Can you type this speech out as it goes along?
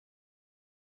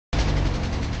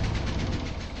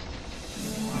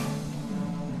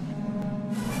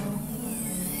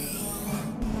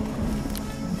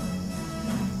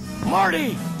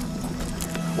Marty!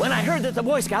 When I heard that the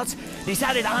Boy Scouts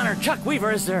decided to honor Chuck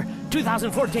Weaver as their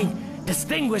 2014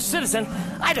 Distinguished Citizen,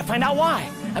 I had to find out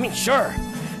why. I mean, sure,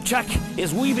 Chuck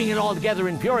is weaving it all together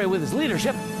in Peoria with his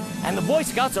leadership, and the Boy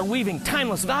Scouts are weaving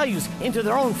timeless values into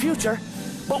their own future,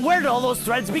 but where did all those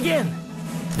threads begin?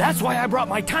 That's why I brought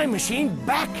my time machine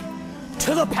back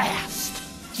to the past.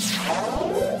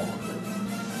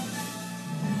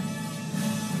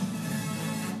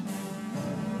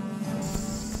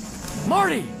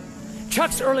 Marty!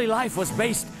 Chuck's early life was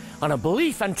based on a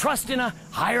belief and trust in a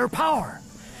higher power.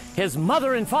 His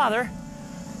mother and father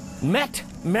met,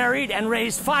 married, and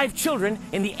raised 5 children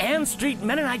in the Ann Street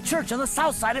Mennonite Church on the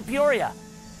south side of Peoria.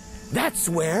 That's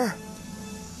where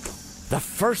the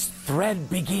first thread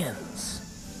begins.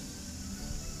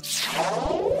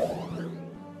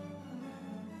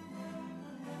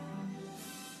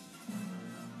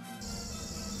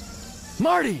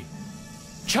 Marty!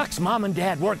 Chuck's mom and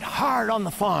dad worked hard on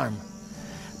the farm,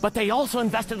 but they also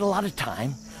invested a lot of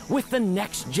time with the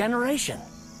next generation.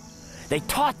 They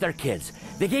taught their kids,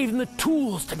 they gave them the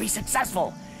tools to be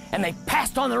successful, and they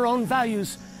passed on their own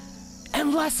values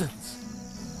and lessons.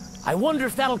 I wonder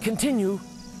if that'll continue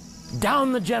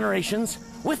down the generations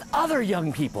with other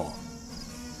young people.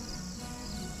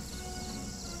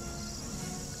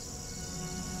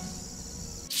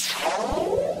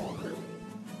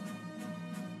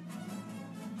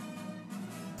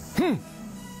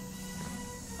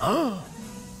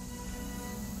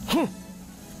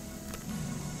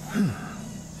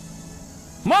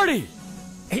 Marty!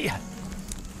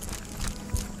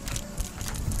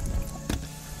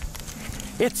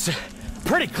 It's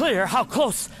pretty clear how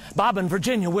close Bob and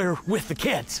Virginia were with the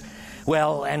kids.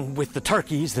 Well, and with the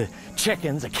turkeys, the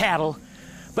chickens, the cattle.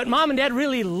 But Mom and Dad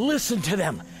really listened to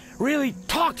them, really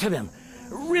talked to them,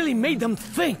 really made them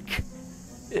think.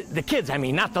 The kids, I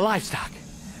mean, not the livestock.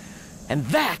 And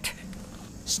that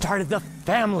started the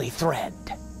family thread.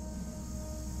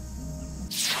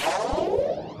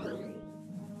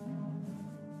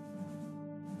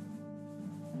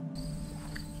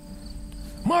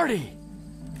 Marty,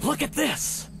 look at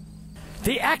this.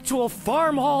 The actual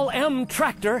Farmall M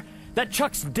tractor that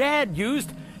Chuck's dad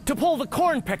used to pull the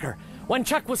corn picker when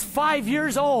Chuck was 5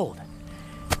 years old.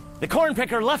 The corn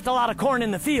picker left a lot of corn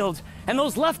in the fields, and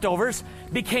those leftovers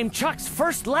became Chuck's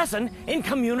first lesson in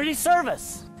community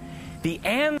service. The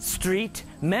Ann Street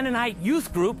Mennonite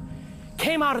Youth Group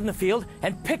came out in the field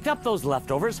and picked up those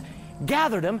leftovers,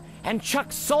 gathered them, and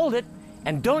Chuck sold it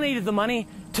and donated the money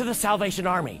to the Salvation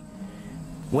Army,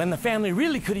 when the family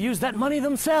really could have used that money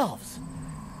themselves.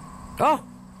 Oh,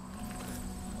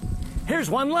 here's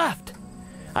one left.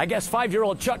 I guess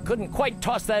 5-year-old Chuck couldn't quite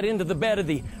toss that into the bed of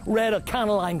the red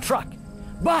Econoline truck,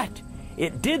 but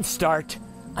it did start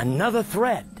another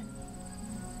thread.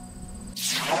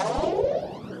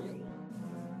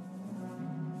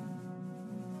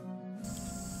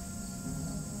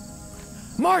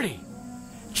 Marty!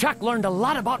 Chuck learned a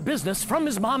lot about business from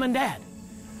his mom and dad.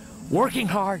 Working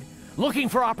hard, looking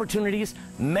for opportunities,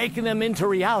 making them into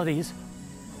realities.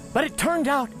 But it turned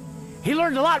out he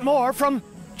learned a lot more from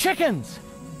chickens.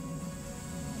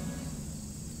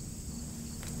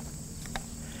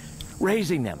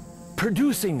 Raising them,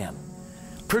 producing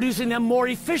them more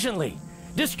efficiently,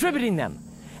 distributing them,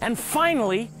 and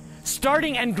finally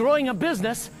starting and growing a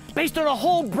business based on a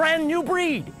whole brand new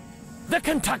breed, the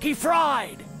Kentucky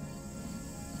Fried.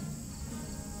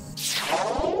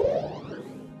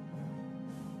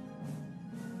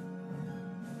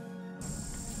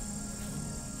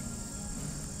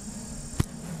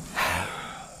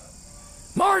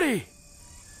 Marty!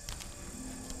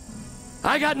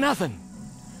 I got nothing.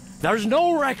 There's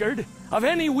no record of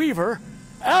any weaver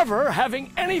ever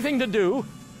having anything to do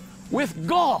with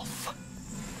golf.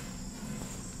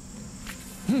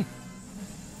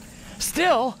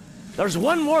 Still, there's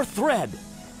one more thread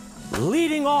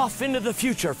leading off into the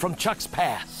future from Chuck's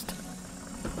past.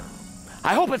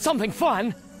 I hope it's something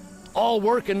fun. All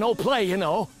work and no play, you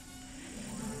know.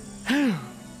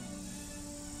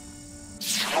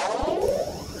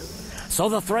 So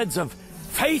the threads of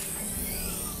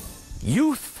faith,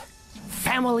 youth,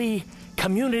 family,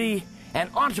 community,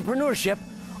 and entrepreneurship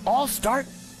all start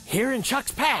here in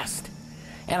Chuck's past.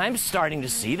 And I'm starting to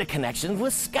see the connections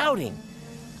with scouting.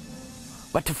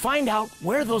 But to find out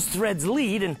where those threads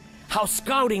lead and how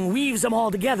scouting weaves them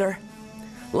all together,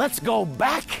 let's go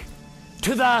back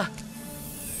to the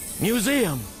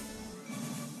museum.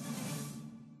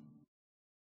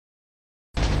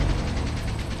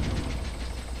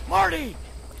 Marty!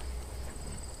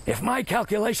 If my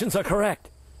calculations are correct,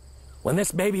 when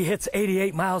this baby hits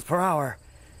 88 miles per hour,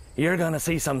 you're gonna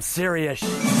see some serious